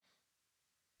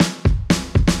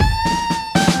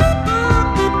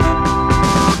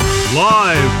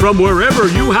Live from wherever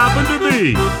you happen to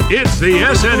be, it's the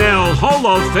SNL Hall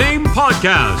of Fame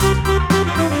podcast.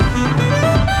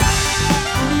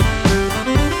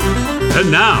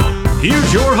 And now,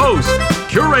 here's your host,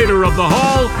 curator of the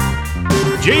Hall,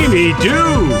 Jamie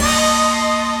Dew.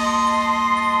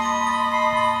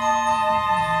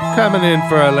 Coming in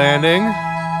for a landing,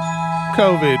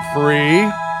 COVID-free.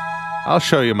 I'll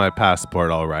show you my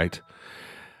passport, all right.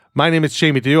 My name is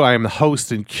Jamie Dew. I am the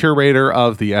host and curator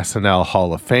of the SNL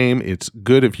Hall of Fame. It's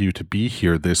good of you to be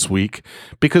here this week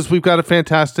because we've got a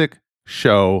fantastic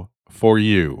show for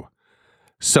you.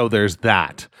 So there's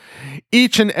that.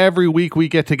 Each and every week we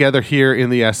get together here in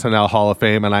the SNL Hall of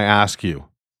Fame and I ask you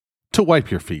to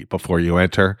wipe your feet before you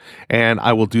enter. And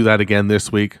I will do that again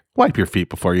this week. Wipe your feet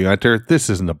before you enter. This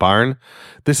isn't a barn.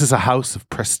 This is a house of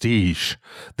prestige.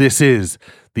 This is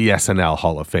the SNL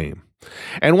Hall of Fame.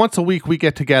 And once a week, we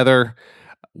get together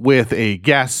with a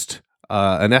guest,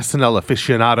 an SNL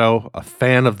aficionado, a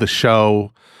fan of the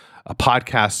show, a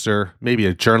podcaster, maybe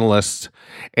a journalist,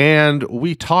 and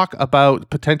we talk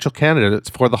about potential candidates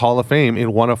for the Hall of Fame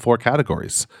in one of four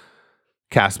categories: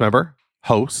 cast member,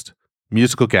 host,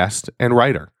 musical guest, and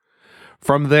writer.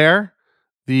 From there,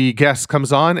 the guest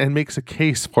comes on and makes a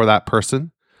case for that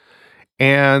person,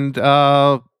 and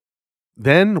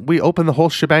then we open the whole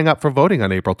shebang up for voting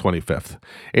on April 25th.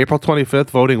 April 25th,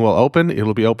 voting will open.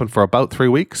 It'll be open for about 3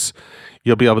 weeks.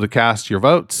 You'll be able to cast your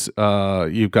votes.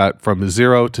 You've got from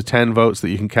 0 to 10 votes that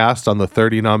you can cast on the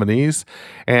 30 nominees.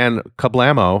 And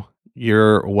kablamo,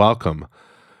 you're welcome.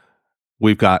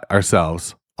 We've got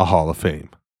ourselves a Hall of Fame.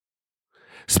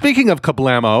 Speaking of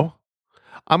kablamo,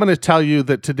 I'm going to tell you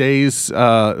that today's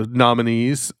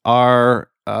nominees are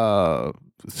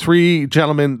three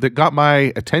gentlemen that got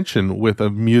my attention with a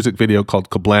music video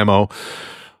called Kablamo.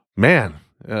 Man,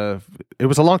 it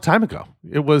was a long time ago.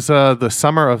 It was the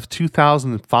summer of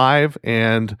 2005,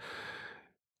 and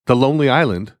The Lonely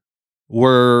Island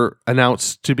were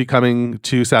announced to be coming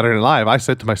to Saturday Night Live. I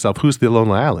said to myself, who's The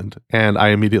Lonely Island? And I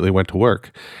immediately went to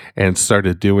work and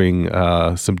started doing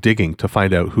some digging to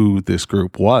find out who this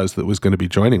group was that was going to be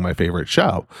joining my favorite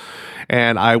show.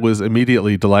 And I was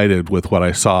immediately delighted with what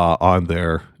I saw on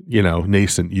their,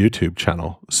 nascent YouTube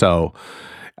channel. So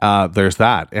there's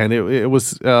that. And it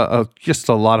was just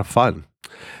a lot of fun.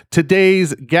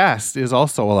 Today's guest is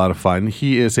also a lot of fun.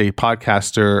 He is a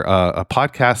podcaster, a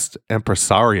podcast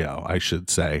impresario, I should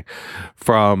say,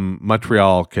 from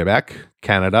Montreal, Quebec,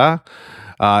 Canada.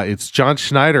 It's John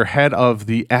Schneider, head of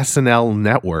the SNL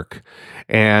Network.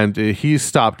 And he's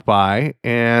stopped by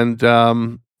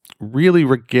and really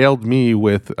regaled me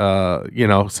with,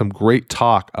 some great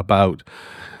talk about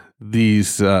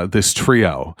this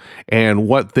trio and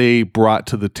what they brought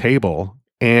to the table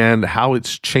and how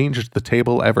it's changed the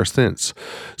table ever since.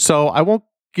 So I won't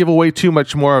give away too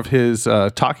much more of his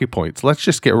talking points. Let's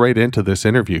just get right into this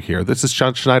interview here. This is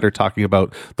John Schneider talking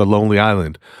about The Lonely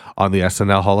Island on the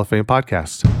SNL Hall of Fame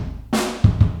podcast.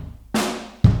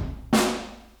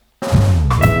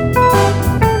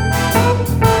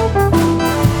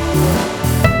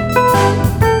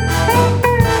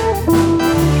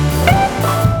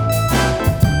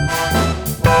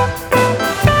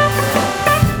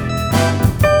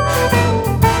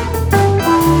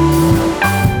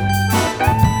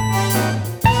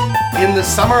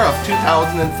 Summer of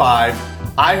 2005,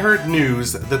 I heard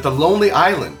news that The Lonely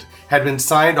Island had been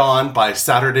signed on by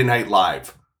Saturday Night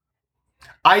Live.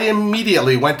 I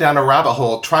immediately went down a rabbit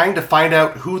hole trying to find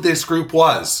out who this group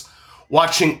was,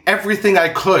 watching everything I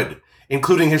could,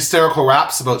 including hysterical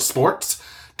raps about sports,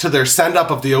 to their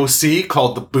send-up of the OC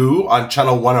called The Boo on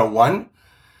Channel 101.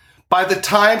 By the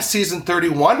time season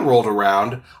 31 rolled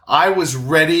around, I was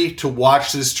ready to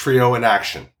watch this trio in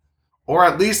action. Or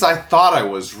at least I thought I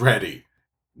was ready.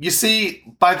 You see,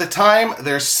 by the time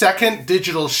their second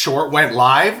digital short went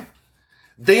live,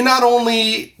 they not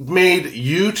only made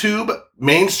YouTube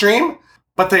mainstream,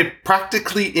 but they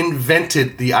practically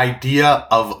invented the idea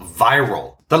of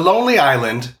viral. The Lonely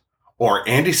Island, or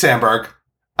Andy Samberg,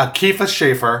 Akifa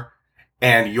Schaffer,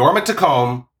 and Jorma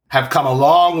Taccone have come a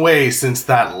long way since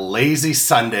that lazy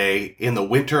Sunday in the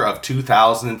winter of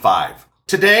 2005.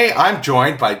 Today, I'm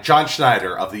joined by John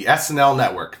Schneider of the SNL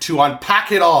Network to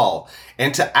unpack it all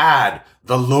and to add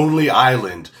The Lonely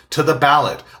Island to the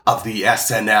ballot of the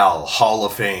SNL Hall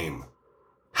of Fame.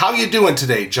 How you doing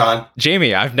today, John?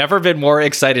 Jamie, I've never been more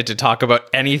excited to talk about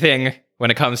anything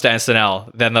when it comes to SNL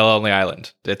than The Lonely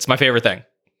Island. It's my favorite thing.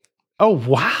 Oh,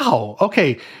 wow.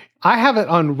 Okay. I have it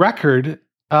on record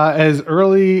as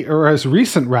early or as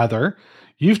recent, rather.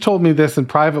 You've told me this in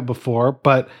private before,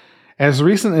 but As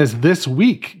recent as this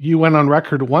week, you went on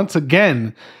record once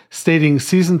again stating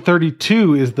season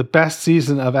 32 is the best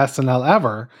season of SNL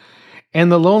ever,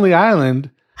 and The Lonely Island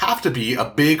have to be a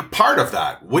big part of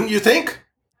that, wouldn't you think?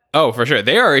 Oh, for sure.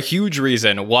 They are a huge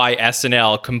reason why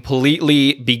SNL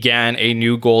completely began a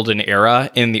new golden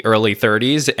era in the early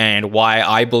 30s and why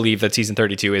I believe that season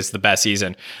 32 is the best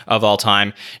season of all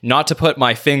time. Not to put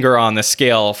my finger on the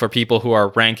scale for people who are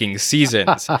ranking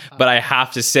seasons, but I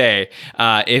have to say,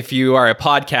 if you are a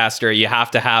podcaster, you have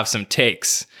to have some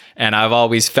takes. And I've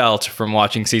always felt from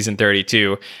watching season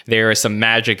 32, there is some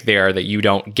magic there that you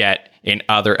don't get in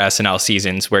other SNL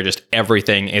seasons where just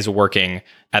everything is working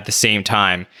at the same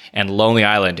time. And Lonely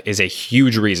Island is a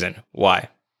huge reason why.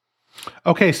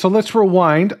 Okay, so let's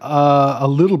rewind a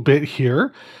little bit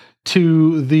here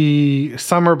to the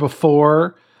summer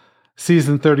before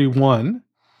season 31.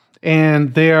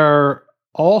 And they are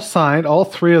all signed, all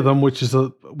three of them, which is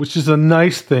a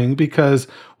nice thing because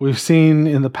we've seen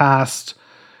in the past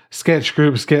sketch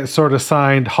groups get sort of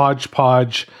signed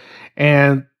hodgepodge,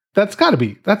 and that's got to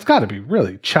be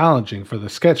really challenging for the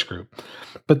sketch group.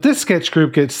 But this sketch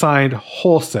group gets signed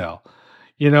wholesale,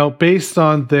 based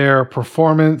on their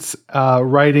performance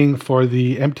writing for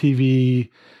the MTV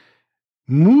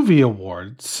Movie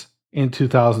Awards in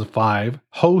 2005.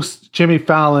 Host Jimmy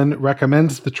Fallon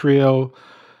recommends the trio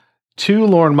to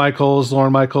Lorne Michaels.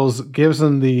 Lorne Michaels gives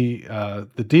them the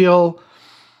deal.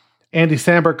 Andy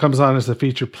Samberg comes on as the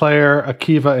featured player.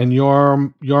 Akiva and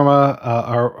Jorma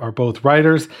are both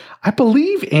writers. I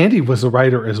believe Andy was a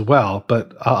writer as well,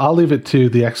 but I'll leave it to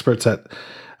the experts at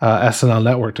SNL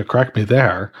Network to correct me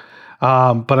there.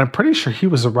 But I'm pretty sure he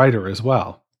was a writer as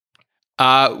well.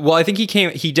 Well, I think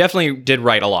he definitely did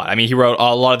write a lot. I mean, he wrote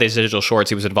a lot of these digital shorts.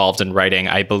 He was involved in writing.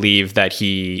 I believe that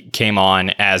he came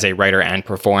on as a writer and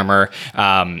performer.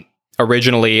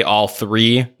 Originally, all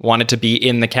three wanted to be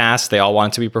in the cast. They all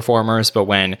wanted to be performers. But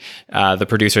when the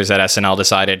producers at SNL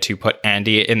decided to put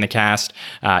Andy in the cast,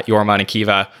 Jorma and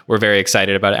Akiva were very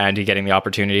excited about Andy getting the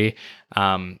opportunity.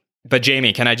 But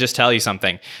Jamie, can I just tell you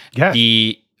something? Yeah.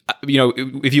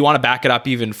 If you want to back it up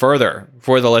even further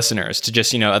for the listeners to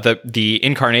just, the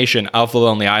incarnation of The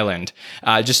Lonely Island,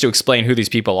 just to explain who these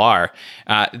people are,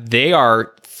 they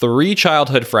are three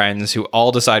childhood friends who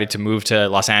all decided to move to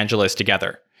Los Angeles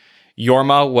together.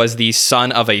 Jorma was the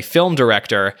son of a film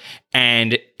director,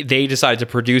 and they decided to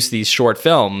produce these short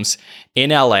films in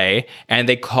LA, and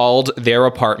they called their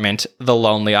apartment The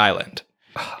Lonely Island.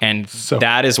 And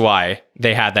that is why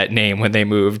they had that name when they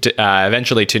moved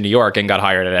eventually to New York and got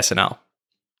hired at SNL.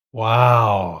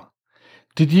 Wow.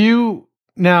 You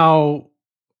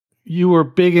were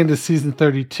big into season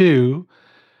 32.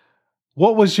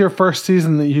 What was your first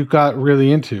season that you got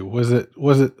really into? Was it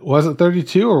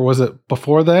 32 or was it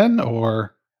before then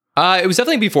or? It was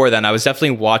definitely before then. I was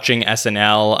definitely watching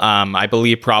SNL. I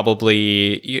believe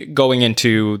probably going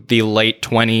into the late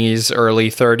 20s, early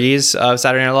 30s of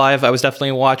Saturday Night Live. I was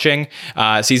definitely watching.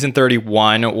 Season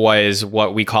 31 was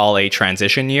what we call a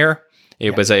transition year.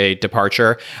 It was a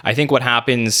departure. I think what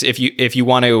happens if you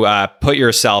want to put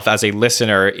yourself as a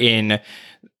listener in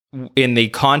the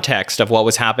context of what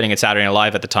was happening at Saturday Night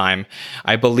Live at the time,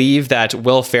 I believe that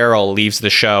Will Ferrell leaves the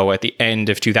show at the end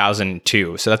of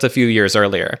 2002. So that's a few years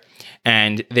earlier.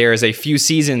 And there's a few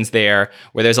seasons there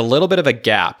where there's a little bit of a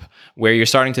gap where you're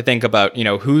starting to think about,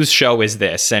 whose show is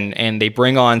this? And they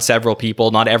bring on several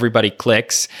people. Not everybody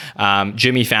clicks.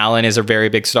 Jimmy Fallon is a very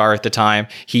big star at the time.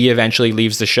 He eventually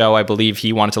leaves the show. I believe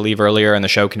he wanted to leave earlier and the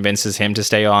show convinces him to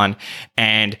stay on.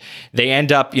 And they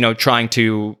end up, trying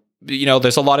to,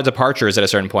 there's a lot of departures at a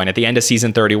certain point. At the end of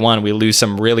season 31, we lose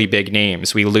some really big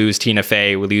names. We lose Tina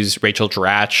Fey. We lose Rachel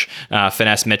Dratch.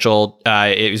 Finesse Mitchell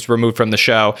is removed from the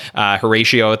show.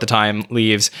 Horatio at the time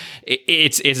leaves.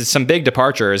 It's some big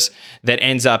departures that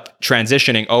ends up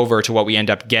transitioning over to what we end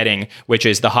up getting, which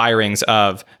is the hirings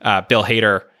of Bill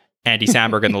Hader, Andy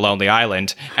Samberg, and The Lonely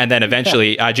Island. And then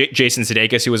eventually Jason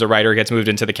Sudeikis, who was a writer, gets moved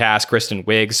into the cast, Kristen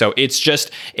Wiig. So it's just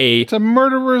it's a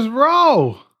murderer's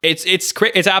row.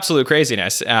 It's absolute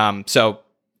craziness. So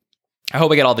I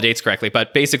hope I get all the dates correctly,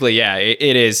 but basically, yeah,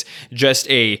 it is just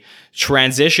a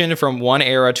transition from one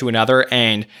era to another,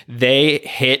 and they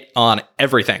hit on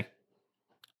everything.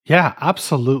 Yeah,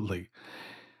 absolutely.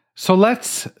 So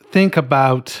let's think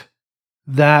about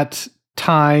that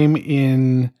time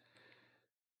in,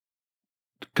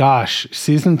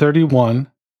 season 31.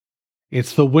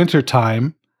 It's the winter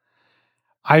time.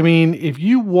 I mean, if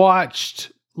you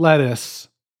watched Lettuce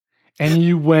and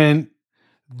you went,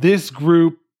 this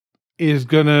group is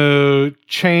going to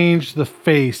change the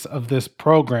face of this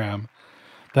program,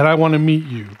 then I want to meet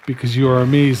you because you are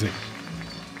amazing.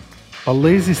 A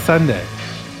Lazy Sunday,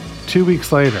 2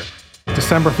 weeks later,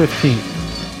 December 15th.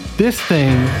 This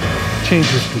thing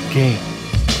changes the game.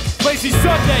 Lazy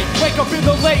Sunday, wake up in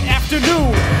the late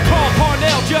afternoon. Call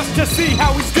Parnell just to see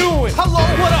how he's doing. Hello,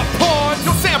 what up, Parn?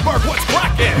 Yo, Sandberg, what's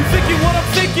cracking? You thinking what I'm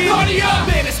thinking? Party up!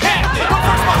 Man, it's happening. But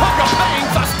first, my hunger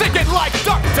pains are sticking like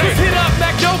duct tape. Just hit up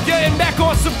Magnolia and Mac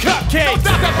on some cupcakes.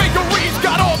 No doubt that bakery's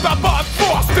got all the bug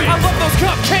frosting. I love those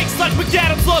cupcakes like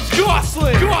McAdams loves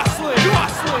Gosling. Gosling,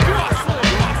 Gosling, Gosling, Gosling.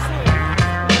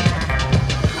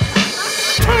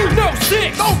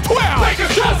 206, no 12.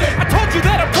 Baker's dozen. I told you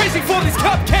that I'm crazy for these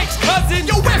cupcakes, cousin.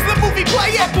 Yo, where's the movie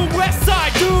playing? Upper West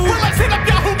Side, dude. Well, let's hit up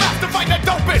Yahoo Maps to find the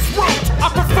dopest route. I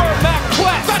prefer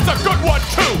MapQuest. That's a good one,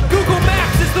 too. Google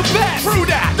Maps is the best. True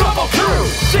that. Double true.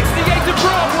 68 to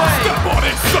Broadway. Step on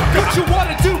it, sucker. What you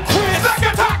wanna do, Chris? Back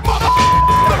attack, mother.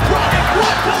 The chronic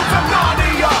blood pulls of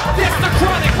Narnia. Yes, the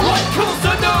chronic blood pulls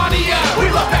of Narnia. We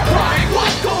love that chronic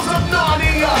blood pulls of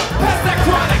Narnia. Pass that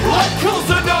chronic blood pulls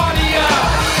of Narnia.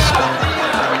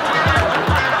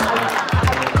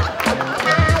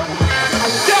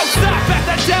 Don't stop at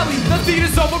that deli. The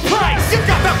theater's overpriced. You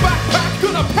got that backpack?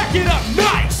 Gonna pack it up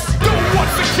nice. Don't want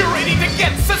security to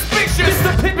get suspicious.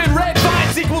 Mr. Pippin Red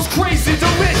Vines equals crazy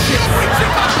delicious. Reach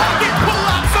in my pocket, pull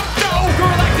out some dough.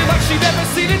 Girl acting like she never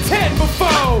seen a 10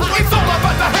 before. It's all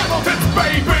about the Hamiltons,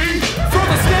 baby. Throw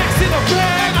the snacks in a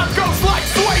bag. And I'm ghost like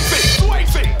Swayze.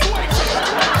 Swayze. Swayze.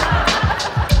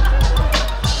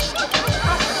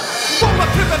 Roll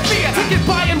up to the theater. Ticket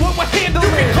buying what we're handling.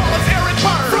 You can call us Aaron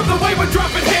Burr. From the way we're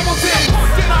dropping Hamilton.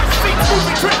 In our seats,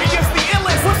 movie trivia is the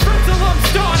illest. We're Switzerland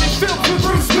starred and filmed with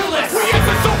Bruce Willis. We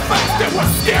answer so fast that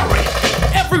we're scary.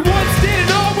 Everyone's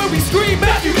standing on when we scream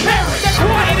Matthew Perry. That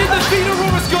quiet in the theater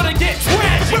or it's gonna get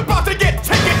tragic. We're about to get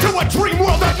taken to a dream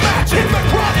world of magic. In the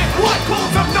chronic blood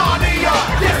pools of Narnia.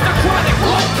 Yes, the chronic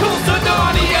blood pools of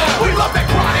Narnia. We love the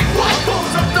chronic blood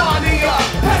pools of Narnia.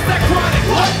 Pass that chronic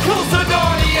blood pools of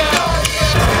Narnia.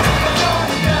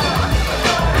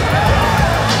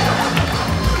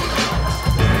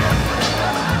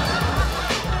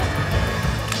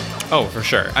 Oh, for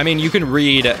sure. I mean, you can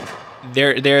read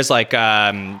there's like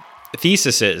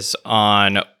theses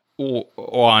on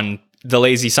the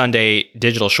Lazy Sunday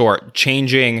digital short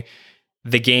changing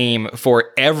the game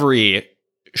for every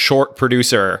short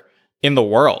producer in the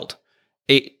world.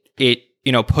 It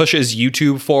pushes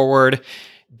YouTube forward.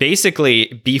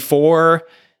 Basically, before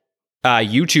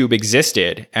YouTube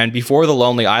existed and before The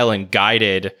Lonely Island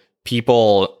guided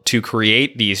people to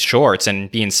create these shorts and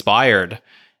be inspired,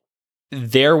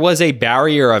 there was a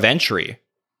barrier of entry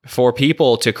for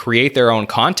people to create their own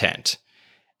content.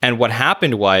 And what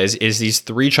happened is these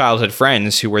three childhood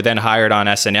friends who were then hired on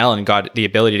SNL and got the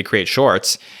ability to create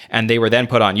shorts, and they were then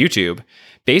put on YouTube,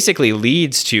 basically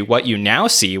leads to what you now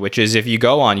see, which is if you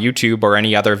go on YouTube or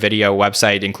any other video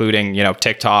website, including,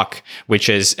 TikTok, which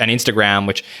is an Instagram,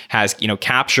 which has,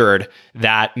 captured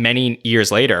that many years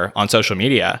later on social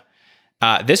media.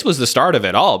 This was the start of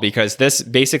it all, because this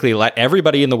basically let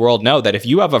everybody in the world know that if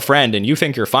you have a friend and you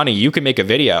think you're funny, you can make a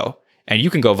video and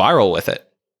you can go viral with it.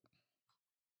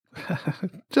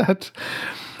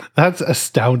 That's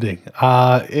astounding.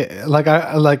 I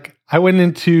went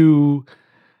into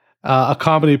a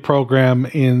comedy program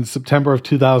in September of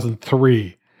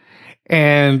 2003,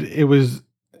 and it was,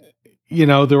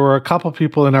 there were a couple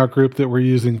people in our group that were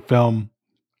using film.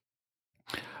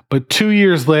 But 2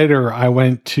 years later, I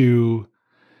went to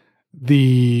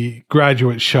the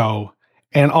graduate show,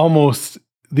 and almost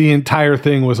the entire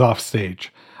thing was off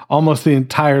stage. Almost the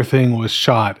entire thing was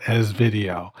shot as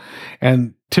video.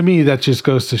 And to me, that just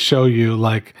goes to show you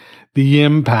like the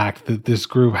impact that this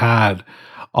group had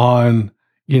on,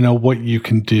 what you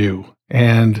can do.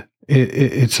 And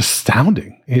it's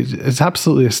astounding. It's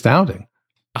absolutely astounding.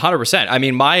 100%. I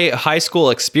mean, my high school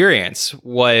experience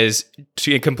was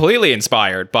completely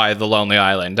inspired by The Lonely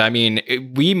Island. I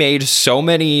mean, we made so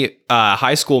many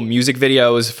high school music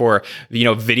videos for,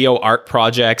 video art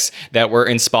projects that were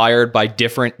inspired by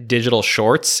different digital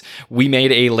shorts. We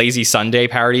made a Lazy Sunday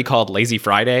parody called Lazy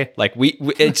Friday. Like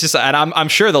it's just, and I'm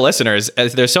sure the listeners,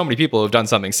 as there's so many people who've done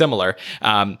something similar.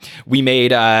 We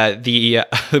made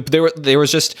there was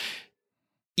just.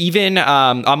 Even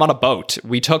I'm on a boat.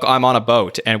 We took I'm on a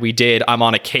boat and we did I'm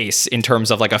on a case in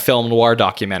terms of like a film noir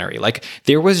documentary. Like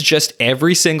there was just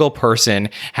every single person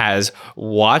has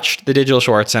watched the digital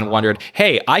shorts and wondered,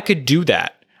 hey, I could do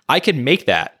that. I could make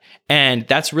that. And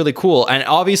that's really cool. And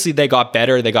obviously they got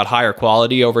better. They got higher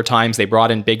quality over time. They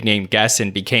brought in big name guests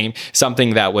and became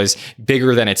something that was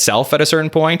bigger than itself at a certain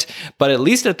point. But at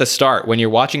least at the start, when you're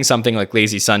watching something like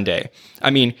Lazy Sunday, I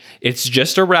mean, it's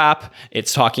just a rap.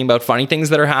 It's talking about funny things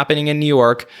that are happening in New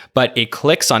York, but it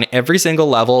clicks on every single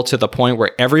level to the point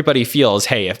where everybody feels,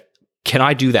 hey, can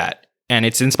I do that? And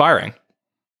it's inspiring.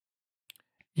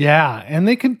 Yeah, and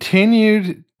they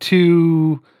continued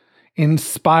to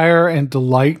inspire and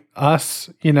delight us,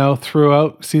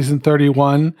 throughout season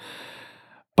 31.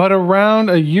 But around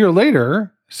a year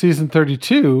later, season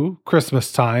 32,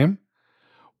 Christmas time,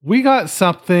 we got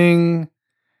something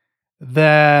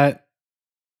that,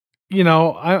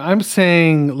 I'm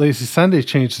saying Lazy Sunday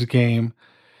changed the game,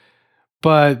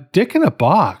 but Dick in a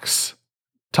Box,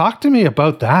 talk to me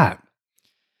about that.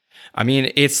 I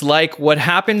mean, it's like what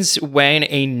happens when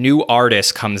a new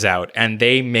artist comes out and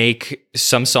they make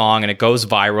some song and it goes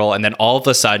viral, and then all of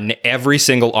a sudden every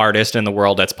single artist in the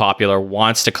world that's popular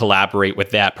wants to collaborate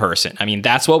with that person. I mean,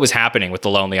 that's what was happening with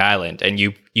The Lonely Island. And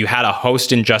you had a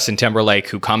host in Justin Timberlake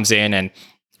who comes in and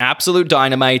absolute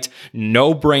dynamite,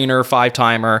 no-brainer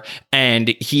 5-timer, and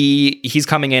he's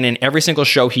coming in, and every single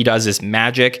show he does is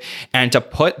magic. And to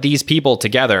put these people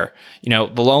together, The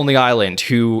Lonely Island,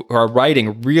 who are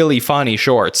writing really funny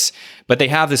shorts, but they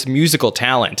have this musical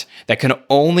talent that can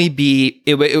only be,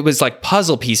 it was like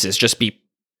puzzle pieces just be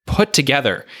put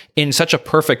together in such a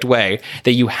perfect way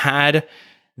that you had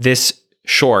this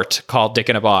short called Dick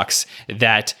in a Box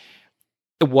that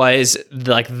was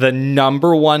like the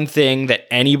number one thing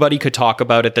that anybody could talk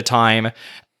about at the time.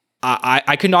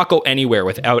 I could not go anywhere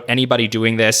without anybody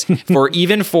doing this.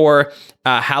 For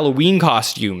Halloween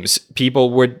costumes,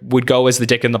 people would go as the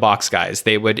Dick in the Box guys.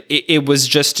 They would. It was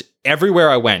just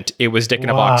everywhere I went. It was Dick in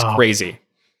a Box crazy.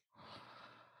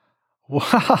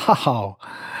 Wow,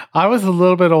 I was a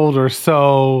little bit older, and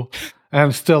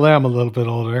still am a little bit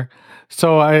older,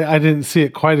 so I didn't see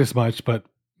it quite as much. But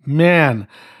man,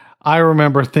 I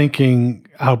remember thinking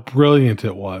how brilliant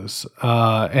it was,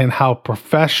 and how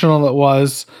professional it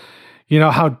was,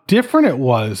 how different it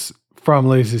was from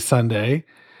Lazy Sunday,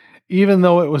 even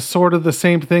though it was sort of the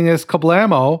same thing as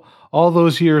Kablamo all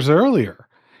those years earlier.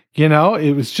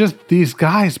 It was just these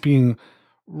guys being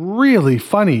really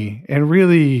funny and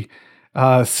really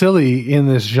silly in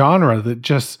this genre that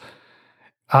just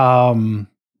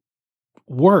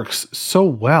works so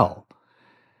well.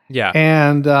 Yeah.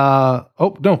 And,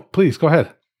 oh, no, please go ahead.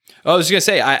 I was going to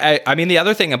say, I mean, the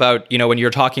other thing about, when you're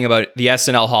talking about the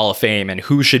SNL Hall of Fame and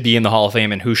who should be in the Hall of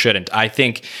Fame and who shouldn't, I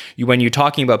think when you're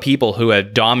talking about people who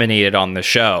have dominated on the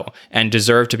show and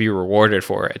deserve to be rewarded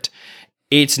for it,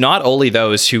 it's not only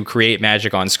those who create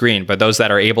magic on screen, but those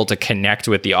that are able to connect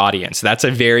with the audience. That's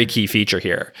a very key feature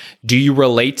here. Do you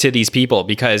relate to these people?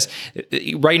 Because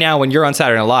right now, when you're on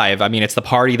Saturday Night Live, I mean, it's the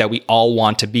party that we all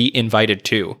want to be invited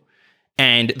to.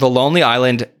 And The Lonely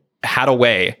Island had a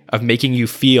way of making you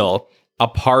feel a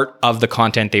part of the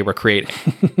content they were creating.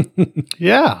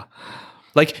 Yeah.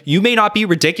 Like, you may not be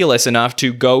ridiculous enough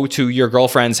to go to your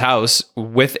girlfriend's house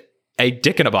with a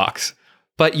Dick in a Box,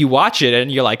 but you watch it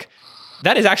and you're like,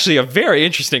 that is actually a very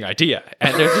interesting idea.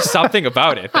 And there's just something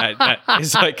about it that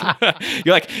is like,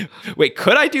 you're like, wait,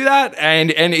 could I do that?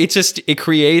 And it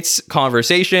creates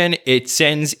conversation. It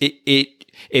sends it.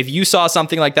 If you saw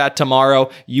something like that tomorrow,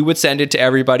 you would send it to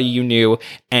everybody you knew.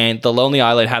 And The Lonely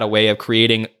Island had a way of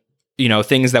creating,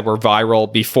 things that were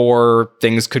viral before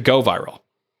things could go viral.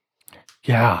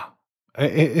 Yeah.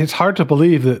 It's hard to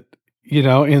believe that,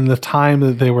 in the time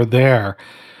that they were there,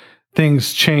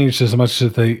 things changed as much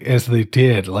as they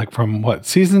did, like from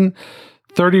season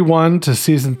 31 to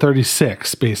season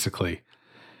 36, basically.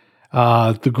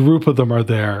 The group of them are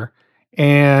there.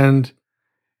 And,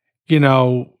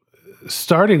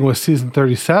 starting with season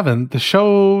 37, the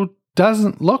show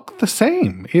doesn't look the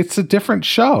same. It's a different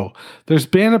show. There's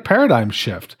been a paradigm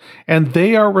shift, and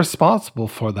they are responsible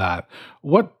for that.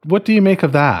 What do you make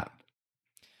of that?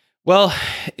 Well,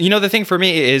 the thing for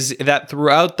me is that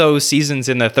throughout those seasons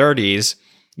in the 30s,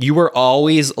 you were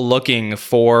always looking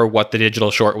for what the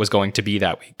digital short was going to be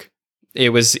that week.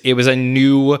 It was a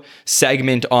new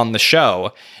segment on the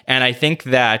show. And I think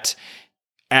that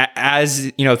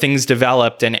as things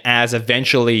developed, and as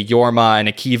eventually Jorma and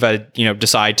Akiva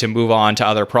decide to move on to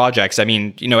other projects, I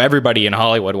mean, everybody in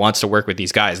Hollywood wants to work with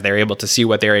these guys. They're able to see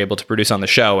what they're able to produce on the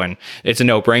show, and it's a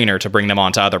no-brainer to bring them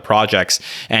on to other projects.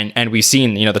 And we've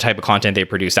seen the type of content they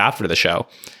produced after the show.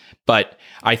 But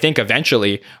I think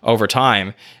eventually, over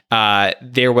time,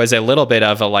 there was a little bit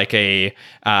of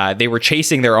they were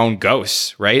chasing their own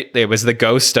ghosts, right? It was the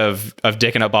ghost of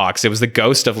Dick in a Box. It was the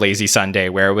ghost of Lazy Sunday,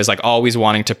 where it was like always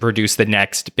wanting to produce the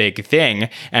next big thing.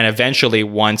 And eventually,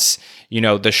 once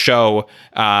the show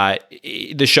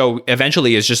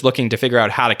eventually is just looking to figure out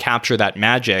how to capture that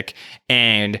magic.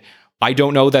 And I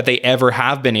don't know that they ever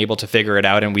have been able to figure it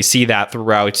out. And we see that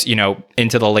throughout,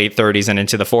 into the late 30s and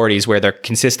into the 40s, where they're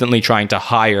consistently trying to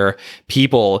hire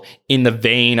people in the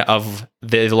vein of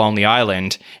The Lonely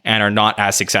Island and are not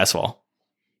as successful.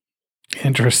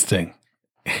 Interesting.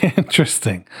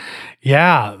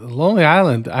 Yeah. The Lonely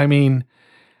Island. I mean,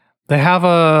 they have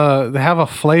a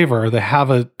flavor, they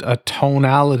have a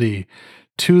tonality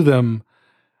to them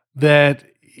that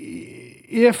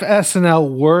if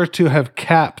SNL were to have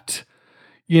kept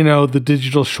the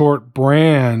digital short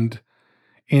brand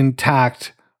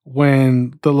intact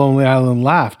when The Lonely Island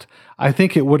left, I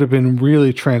think it would have been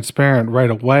really transparent right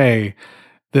away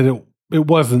that it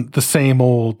wasn't the same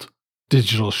old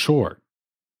digital short.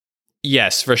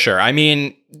 Yes, for sure. I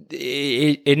mean,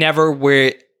 it never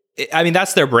were. I mean,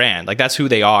 that's their brand. Like, that's who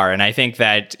they are. And I think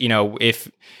that,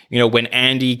 when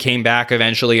Andy came back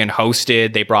eventually and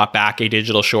hosted, they brought back a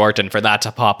digital short, and for that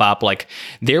to pop up, like,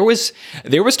 there was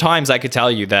times I could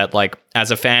tell you that, like,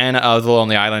 as a fan of The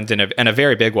Lonely Island and a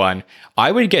very big one,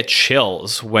 I would get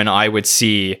chills when I would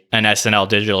see an SNL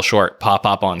digital short pop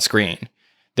up on screen.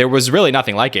 There was really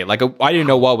nothing like it. Like, I didn't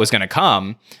know what was going to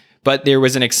come, but there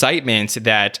was an excitement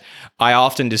that I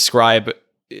often describe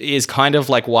is kind of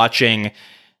like watching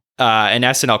an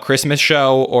SNL Christmas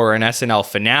show or an SNL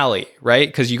finale, right?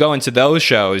 Because you go into those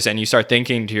shows and you start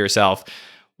thinking to yourself,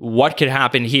 what could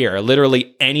happen here?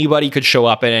 Literally anybody could show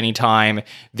up at any time.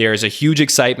 There's a huge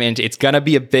excitement. It's going to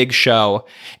be a big show.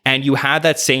 And you had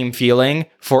that same feeling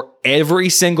for every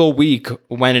single week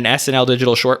when an SNL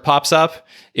digital short pops up.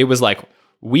 It was like,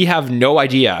 we have no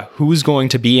idea who's going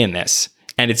to be in this,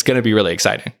 and it's going to be really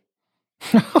exciting.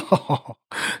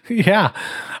 Yeah.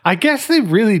 I guess they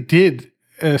really did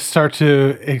start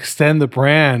to extend the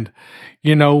brand,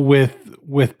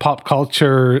 with pop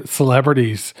culture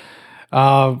celebrities,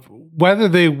 whether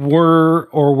they were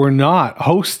or were not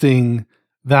hosting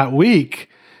that week.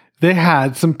 They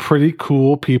had some pretty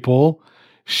cool people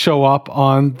show up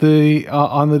on the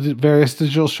various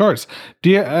digital shorts. Do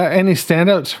you any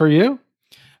standouts for you?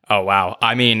 Oh, wow.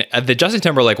 I mean, the Justin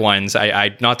Timberlake ones,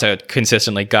 I not to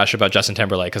consistently gush about Justin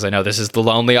Timberlake, because I know this is the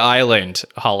Lonely Island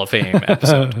Hall of Fame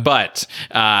episode. But,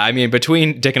 I mean,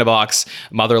 between Dick in a Box,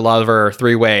 Mother Lover,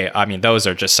 Three Way, I mean, those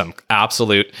are just some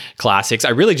absolute classics.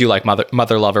 I really do like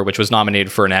Mother Lover, which was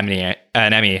nominated for an Emmy,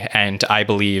 and I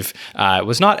believe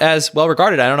was not as well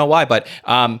regarded. I don't know why, but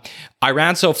I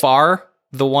Ran So Far,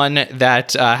 the one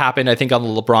that happened, I think, on the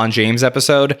LeBron James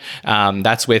episode.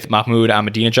 That's with Mahmoud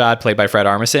Ahmadinejad, played by Fred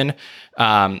Armisen.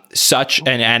 And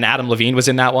Adam Levine was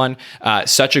in that one.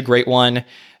 Such a great one.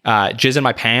 Jizz in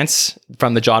My Pants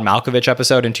from the John Malkovich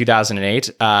episode in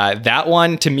 2008. That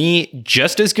one, to me,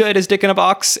 just as good as Dick in a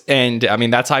Box. And I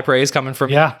mean, that's high praise coming from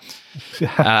Yeah.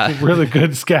 Really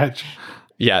good sketch.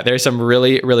 Yeah, there's some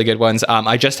really, really good ones.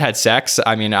 I Just Had Sex.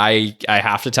 I mean, I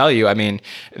have to tell you, I mean,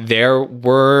 there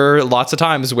were lots of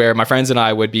times where my friends and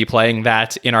I would be playing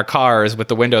that in our cars with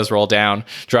the windows rolled down,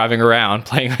 driving around,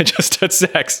 playing I Just Had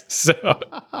Sex. So,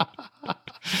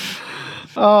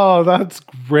 oh, that's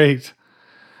great.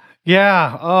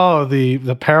 Yeah. Oh, the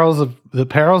perils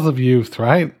of youth,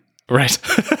 right? Right.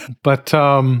 But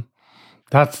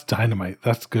that's dynamite.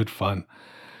 That's good fun.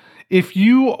 If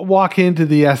you walk into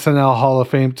the SNL Hall of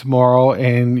Fame tomorrow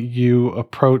and you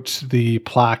approach the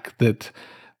plaque that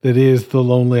is the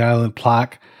Lonely Island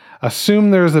plaque,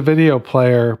 assume there's a video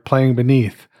player playing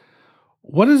beneath.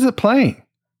 What is it playing?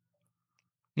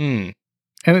 And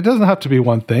it doesn't have to be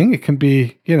one thing. It can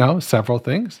be, several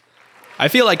things. I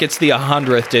feel like it's the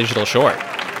 100th digital short.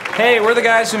 Hey, we're the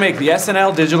guys who make the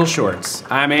SNL digital shorts.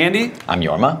 I'm Andy. I'm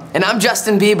Yorma. And I'm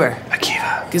Justin Bieber. Akiva.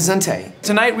 Gesundheit.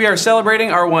 Tonight we are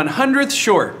celebrating our 100th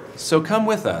short, so come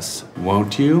with us,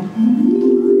 won't you?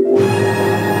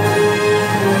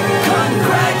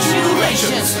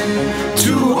 Congratulations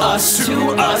to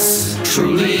us,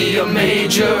 truly a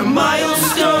major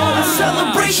milestone. A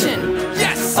celebration.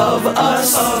 Yes, of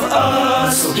us.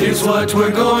 So here's what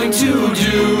we're going to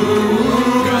do.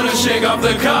 Gonna shake off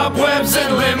the cobwebs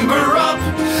and limber up,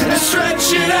 and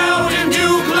stretch it out and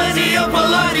do plenty of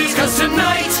Pilates. 'Cause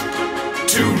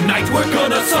tonight we're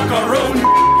gonna suck our own.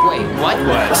 Wait, what?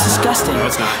 It's disgusting. No,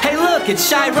 it's not. Hey, look, it's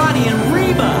Shy Ronnie and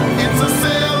Reba. It's a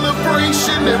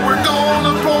celebration and we're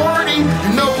gonna party.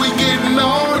 You know we getting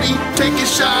naughty. Take it,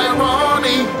 Shy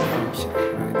Ronnie.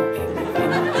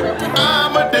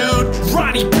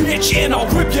 Ronnie, bitch, and I'll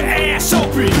rip your ass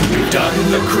open. We've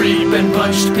done the creep and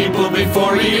punched people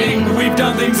before eating. We've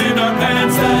done things in our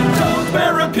pants that don't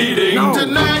bear repeating.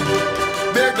 Tonight,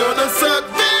 they're gonna suck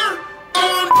their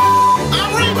own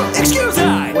Reba. Excuse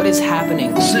I. What is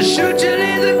happening? So shoot your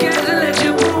laser gas and let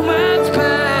your boom arms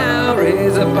pound.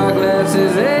 Raise up our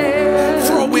glasses and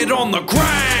Throw it on the ground.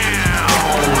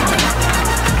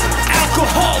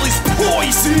 Alcohol is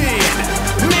poison,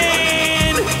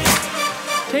 man.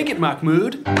 Take it,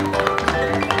 Mahmood.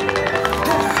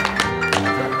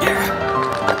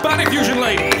 Yeah. Body fusion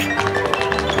lady.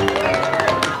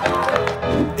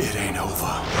 It ain't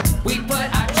over. We put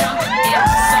our junk in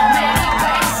so many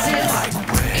places.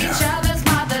 Each other's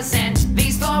mothers and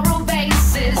these floral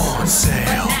vases. On sale.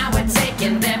 But now we're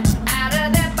taking them out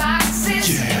of their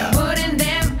boxes. Yeah. Putting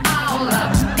them all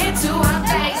up into our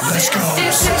faces. Let's go.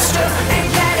 This sister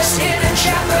ain't got us in a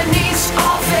Japanese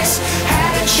office.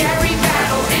 Had a cherry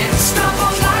battle and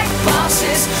stumbled like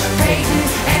bosses. Peyton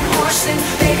and Horson,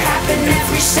 they happen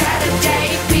every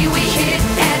Saturday. Pee Wee hit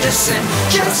Anderson,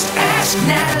 just ask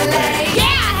Natalie. Yeah,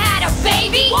 I had a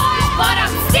baby, but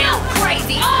I'm still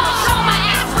crazy. Show my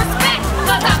ass respect,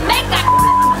 cause I make that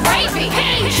gravy.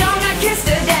 Hey, Jonah kissed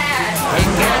her dad,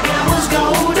 and Gaga was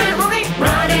golden.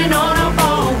 Riding on a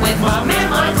boat with my man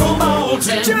Michael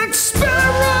Bolton. Jack Sparrow.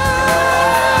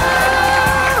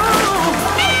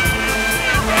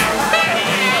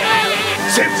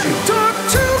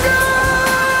 Tortuga.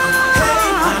 Hey,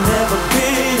 I've never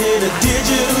been in a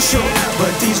digital show,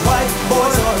 but these white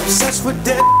boys are obsessed with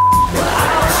that. Well,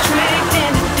 I was tricked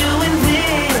into doing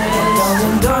this. Don't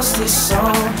endorse this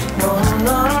song. No,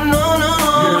 no, no, no,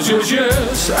 no.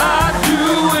 Yes, I do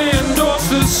endorse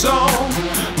this song.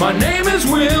 My name is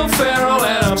Will Ferrell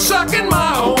and I'm sucking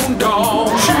my own dog.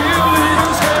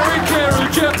 Cheerleaders, Harry Carey,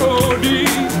 Jeopardy.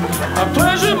 I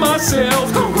pleasure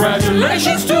myself,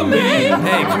 congratulations to me.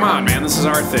 Hey, come on, man. This is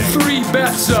our thing. 3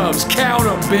 best subs, count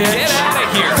 'em, bitch. Get out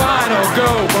of here. Fine, I'll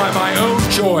go by my own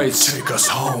choice. Take us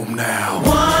home now.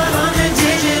 100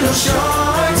 digital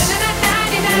shorts.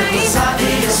 It was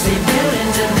obviously built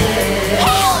into this.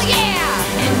 Hell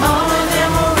yeah! And all of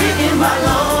them were written by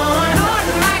Lorne.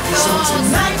 So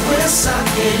tonight we're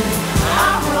sucking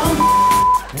our own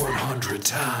 100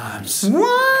 times.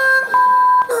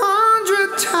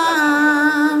 100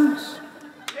 times.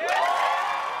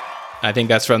 I think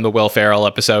that's from the Will Ferrell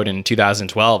episode in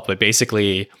 2012. But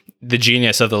basically, the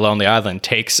genius of The Lonely Island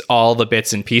takes all the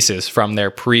bits and pieces from their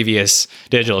previous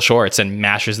digital shorts and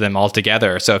mashes them all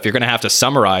together. So if you're going to have to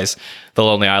summarize The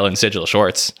Lonely Island's digital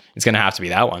shorts, it's going to have to be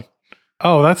that one.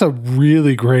 Oh, that's a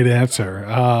really great answer.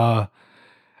 I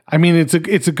mean, it's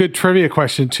a good trivia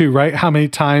question too, right? How many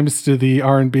times do the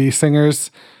R&B singers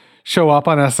show up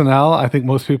on SNL? I think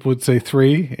most people would say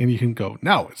 3, and you can go,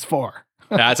 no, it's 4.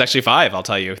 It's actually 5, I'll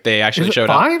tell you. They actually Is it showed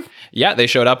 5? up. Yeah, they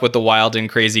showed up with the Wild and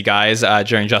Crazy Guys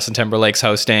during Justin Timberlake's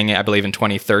hosting, I believe in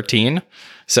 2013.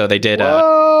 So they did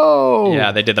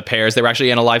they did the pairs. They were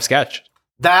actually in a live sketch.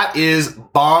 That is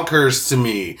bonkers to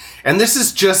me. And this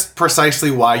is just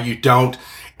precisely why you don't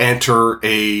enter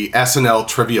a SNL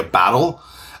trivia battle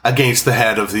against the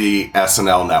head of the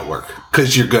SNL network,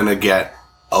 because you're going to get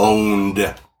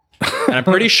owned. And I'm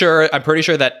pretty sure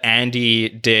that Andy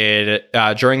did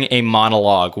during a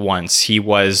monologue once. He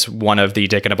was one of the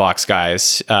Dick in a Box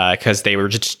guys because they were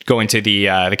just going to the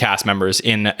cast members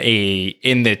in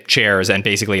the chairs and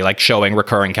basically like showing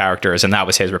recurring characters, and that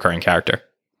was his recurring character.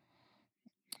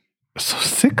 So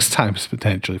 6 times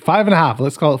potentially. 5.5.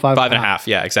 Let's call it 5.5. 5.5.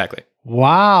 Yeah, exactly.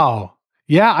 Wow.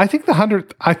 Yeah, I think the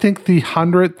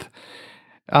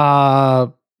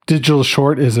 100th digital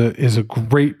short is a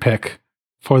great pick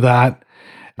for that.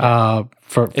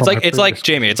 It's like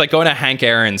Jamie. It's like going to Hank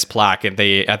Aaron's plaque at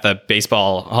the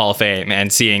Baseball Hall of Fame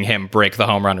and seeing him break the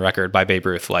home run record by Babe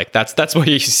Ruth. Like that's what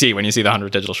you see when you see the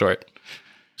 100 digital short.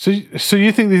 So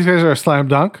you think these guys are a slam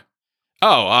dunk?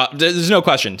 Oh, there's no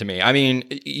question to me. I mean,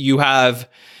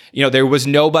 there was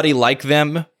nobody like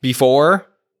them before,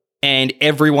 and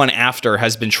everyone after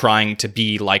has been trying to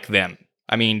be like them.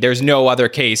 I mean, there's no other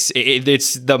case.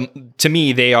 To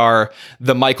me, they are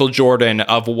the Michael Jordan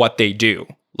of what they do.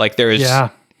 Like there's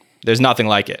nothing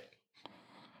like it.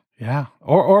 Yeah.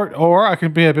 Or I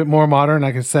can be a bit more modern.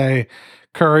 I can say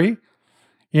Curry.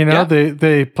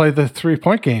 They play the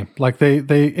 3-point game. Like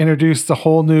they introduced a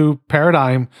whole new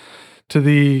paradigm to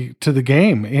the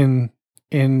game in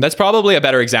That's probably a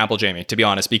better example, Jamie, to be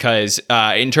honest, because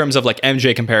in terms of like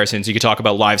MJ comparisons, you could talk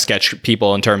about live sketch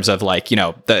people in terms of like,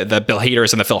 the Bill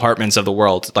Haders and the Phil Hartmans of the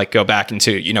world, like go back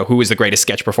into, who is the greatest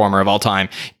sketch performer of all time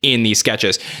in these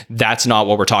sketches. That's not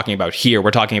what we're talking about here.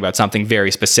 We're talking about something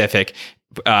very specific,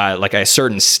 like a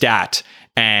certain stat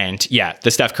And yeah,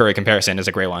 the Steph Curry comparison is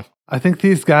a great one. I think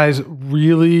these guys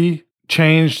really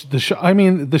changed the show. I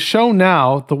mean, the show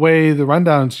now, the way the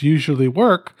rundowns usually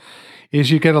work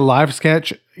is you get a live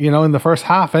sketch, in the first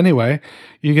half anyway,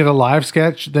 you get a live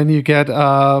sketch, then you get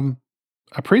a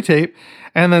pre-tape,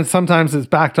 and then sometimes it's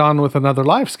backed on with another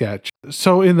live sketch.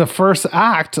 So in the first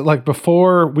act, like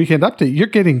before Weekend Update, you're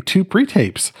getting 2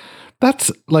 pre-tapes.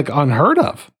 That's like unheard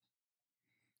of.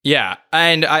 Yeah.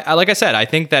 And I like I said, I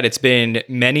think that it's been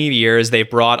many years. They've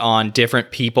brought on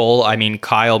different people. I mean,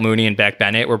 Kyle Mooney and Beck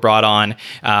Bennett were brought on,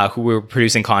 who were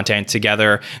producing content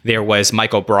together. There was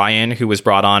Mike O'Brien, who was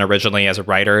brought on originally as a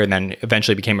writer and then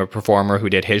eventually became a performer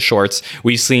who did his shorts.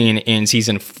 We've seen in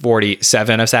season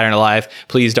 47 of Saturday Night Live,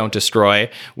 Please Don't Destroy,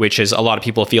 which is a lot of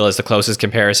people feel is the closest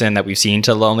comparison that we've seen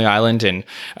to Lonely Island in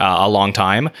a long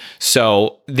time.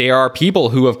 So there are people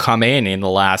who have come in the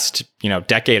last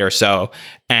decade or so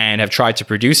and have tried to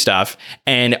produce stuff.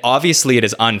 And obviously it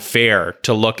is unfair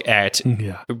to look at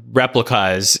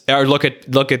replicas or look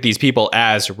at these people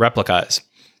as replicas.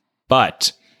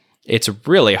 But it's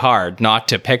really hard not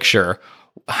to picture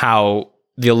how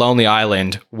the Lonely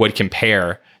Island would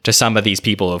compare to some of these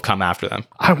people who have come after them.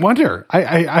 I wonder,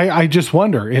 I just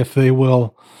wonder if they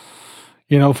will,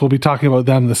 if we'll be talking about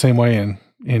them the same way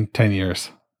in 10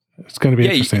 years. It's going to be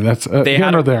interesting. That's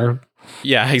here or there.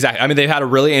 Yeah, exactly. I mean, they've had a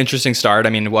really interesting start.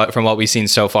 I mean, from what we've seen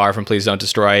so far from Please Don't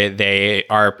Destroy, they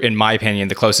are, in my opinion,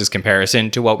 the closest comparison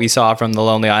to what we saw from The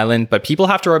Lonely Island. But people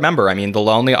have to remember, I mean, The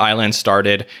Lonely Island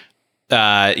started,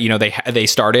 they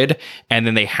started and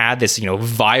then they had this,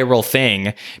 viral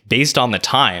thing based on the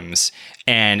times.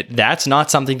 And that's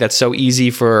not something that's so easy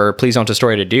for Please Don't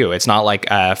Destroy to do. It's not like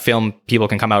a film people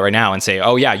can come out right now and say,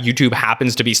 oh yeah, YouTube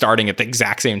happens to be starting at the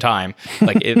exact same time.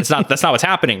 Like that's not what's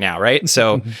happening now, right?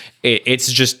 So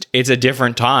it's a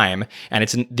different time, and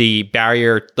it's the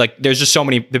barrier, like there's just so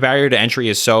many, the barrier to entry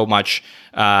is so much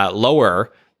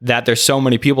lower that there's so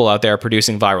many people out there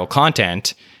producing viral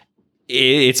content.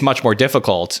 It's much more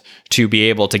difficult to be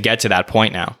able to get to that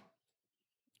point now.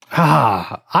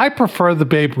 I prefer the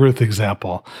Babe Ruth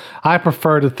example. I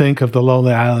prefer to think of the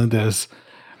Lonely Island as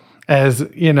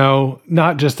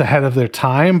not just ahead of their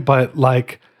time, but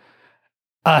like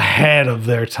ahead of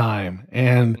their time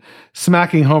and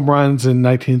smacking home runs in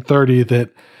 1930 that,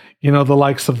 the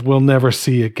likes of we'll never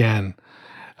see again.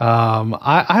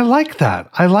 I like that.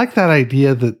 I like that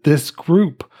idea that this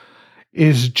group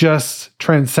is just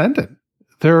transcendent.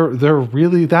 They're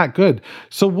really that good.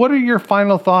 So what are your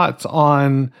final thoughts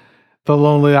on The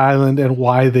Lonely Island and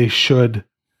why they should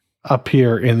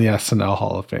appear in the SNL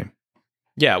Hall of Fame?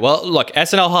 Yeah, well, look,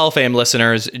 SNL Hall of Fame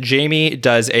listeners, Jamie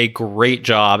does a great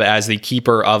job as the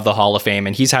keeper of the Hall of Fame,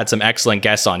 and he's had some excellent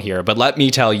guests on here. But let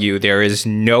me tell you, there is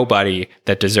nobody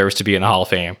that deserves to be in the Hall of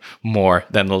Fame more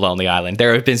than The Lonely Island.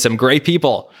 There have been some great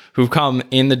people who've come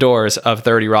in the doors of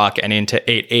 30 Rock and into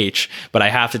 8H, but I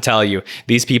have to tell you,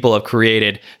 these people have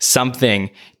created something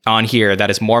on here that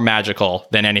is more magical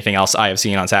than anything else I have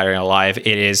seen on Saturday Night Live. It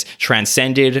is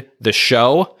transcended the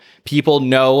show. People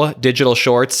know digital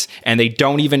shorts and they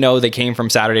don't even know they came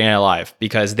from Saturday Night Live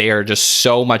because they are just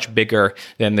so much bigger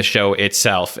than the show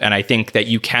itself. And I think that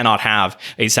you cannot have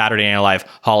a Saturday Night Live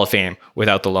Hall of Fame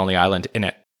without The Lonely Island in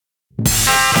it.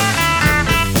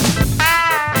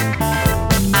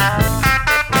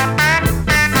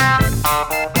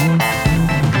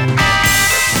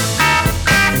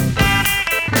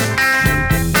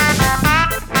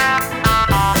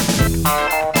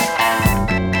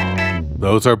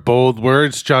 Those are bold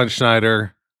words, John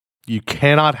Schneider. You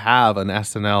cannot have an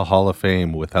SNL Hall of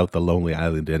Fame without The Lonely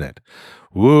Island in it.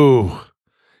 Woo!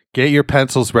 Get your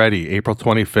pencils ready. April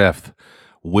 25th.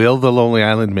 Will The Lonely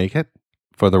Island make it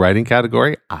for the writing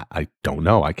category? I don't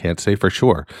know. I can't say for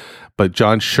sure. But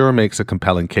John sure makes a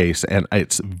compelling case, and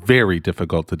it's very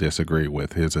difficult to disagree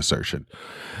with his assertion.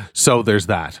 So there's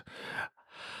that.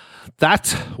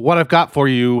 That's what I've got for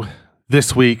you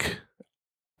this week.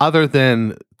 Other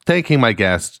than thanking my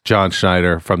guest, John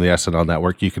Schneider from the SNL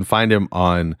Network. You can find him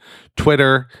on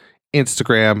Twitter,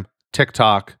 Instagram,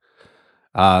 TikTok.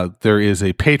 There is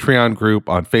a Patreon group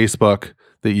on Facebook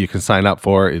that you can sign up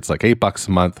for. It's like $8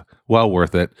 a month. Well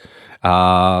worth it.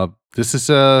 There's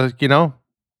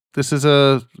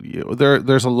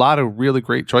a lot of really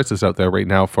great choices out there right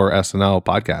now for SNL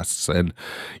podcasts, and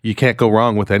you can't go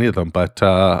wrong with any of them, but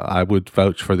I would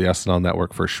vouch for the SNL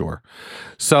Network for sure.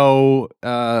 So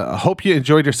I hope you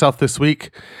enjoyed yourself this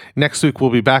week. Next week, we'll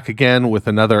be back again with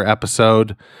another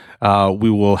episode. We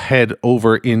will head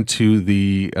over into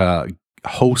the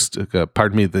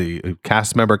the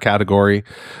cast member category.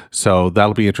 So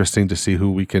that'll be interesting to see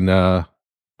who we can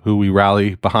who we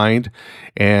rally behind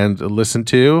and listen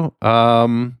to,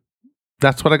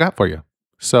 that's what I got for you.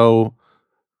 So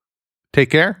take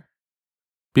care,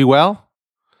 be well,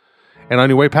 and on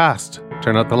your way past,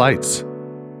 turn out the lights,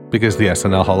 because the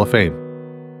SNL Hall of Fame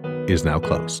is now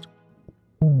closed.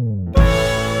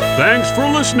 Thanks for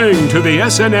listening to the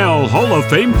SNL Hall of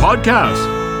Fame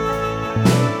podcast.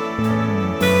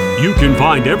 You can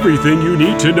find everything you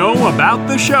need to know about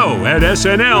the show at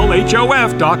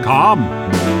snlhof.com.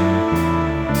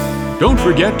 Don't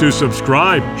forget to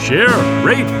subscribe, share,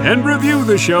 rate, and review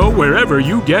the show wherever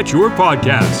you get your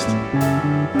podcasts.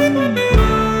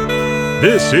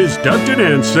 This is Doug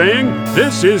Denant saying,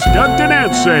 this is Doug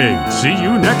Denant saying, see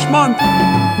you next month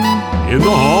in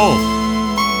the hall.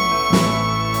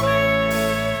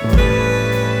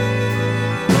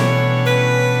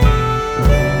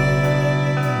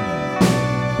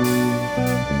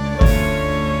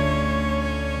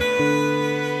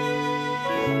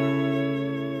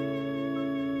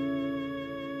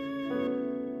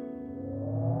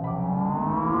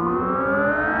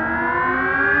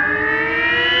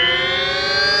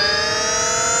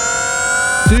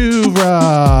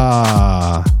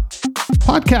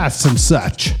 Podcasts and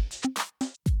such.